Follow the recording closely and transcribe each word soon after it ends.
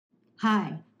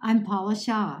Hi, I'm Paula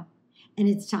Shaw, and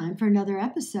it's time for another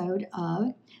episode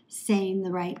of Saying the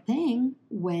Right Thing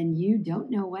When You Don't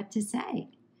Know What to Say,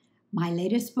 my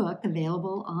latest book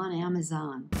available on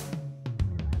Amazon.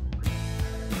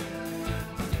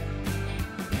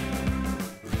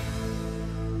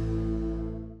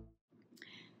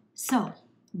 So,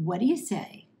 what do you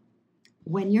say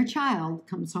when your child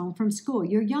comes home from school,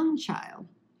 your young child,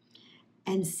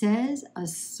 and says a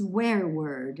swear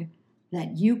word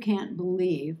that you can't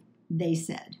believe they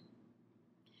said?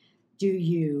 Do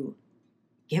you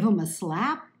give them a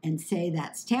slap and say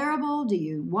that's terrible? Do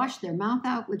you wash their mouth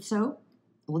out with soap?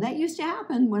 Well, that used to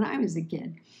happen when I was a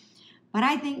kid. But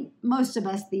I think most of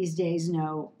us these days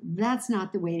know that's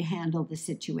not the way to handle the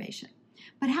situation.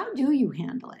 But how do you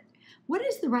handle it? What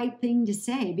is the right thing to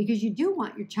say? Because you do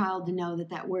want your child to know that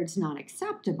that word's not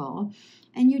acceptable,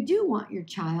 and you do want your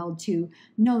child to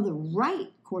know the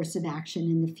right course of action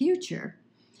in the future,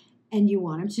 and you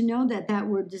want them to know that that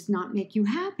word does not make you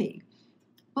happy.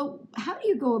 But how do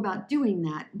you go about doing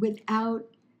that without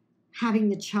having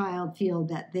the child feel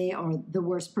that they are the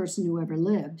worst person who ever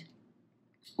lived,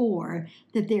 or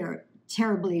that they're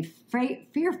terribly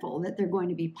fearful that they're going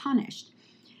to be punished?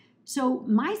 So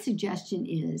my suggestion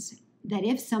is that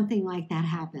if something like that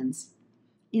happens,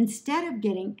 instead of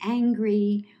getting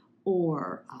angry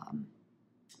or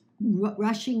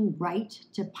rushing right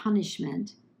to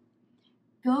punishment,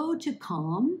 go to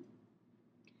calm,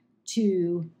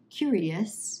 to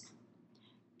curious,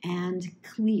 and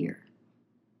clear.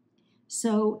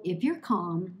 So if you're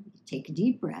calm, take a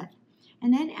deep breath,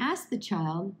 and then ask the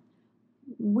child,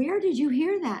 where did you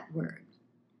hear that word?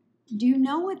 Do you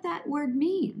know what that word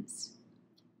means?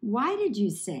 Why did you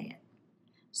say it?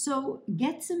 So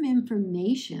get some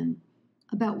information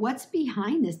about what's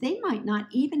behind this. They might not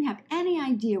even have any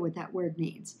idea what that word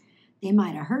means. They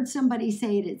might have heard somebody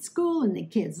say it at school and the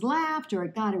kids laughed, or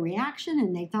it got a reaction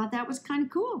and they thought that was kind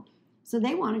of cool. So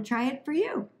they want to try it for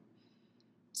you.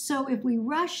 So if we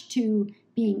rush to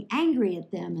being angry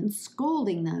at them and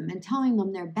scolding them and telling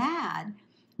them they're bad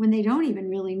when they don't even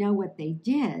really know what they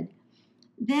did,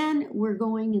 then we're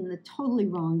going in the totally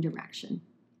wrong direction.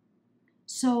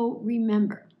 So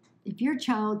remember, if your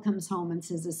child comes home and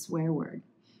says a swear word,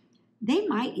 they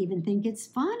might even think it's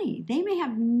funny. They may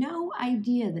have no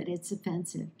idea that it's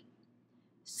offensive.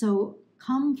 So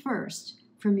come first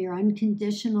from your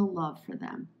unconditional love for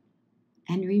them.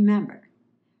 And remember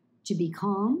to be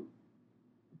calm,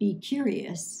 be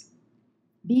curious,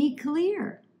 be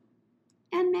clear,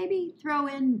 and maybe throw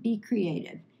in be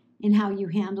creative in how you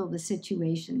handle the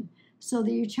situation so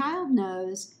that your child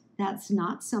knows that's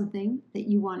not something that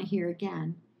you want to hear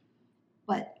again,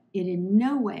 but it in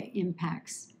no way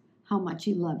impacts how much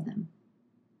you love them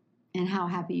and how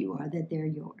happy you are that they're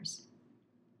yours.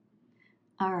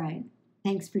 All right.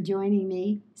 Thanks for joining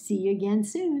me. See you again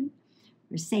soon.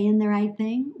 We're saying the right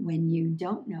thing when you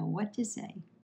don't know what to say.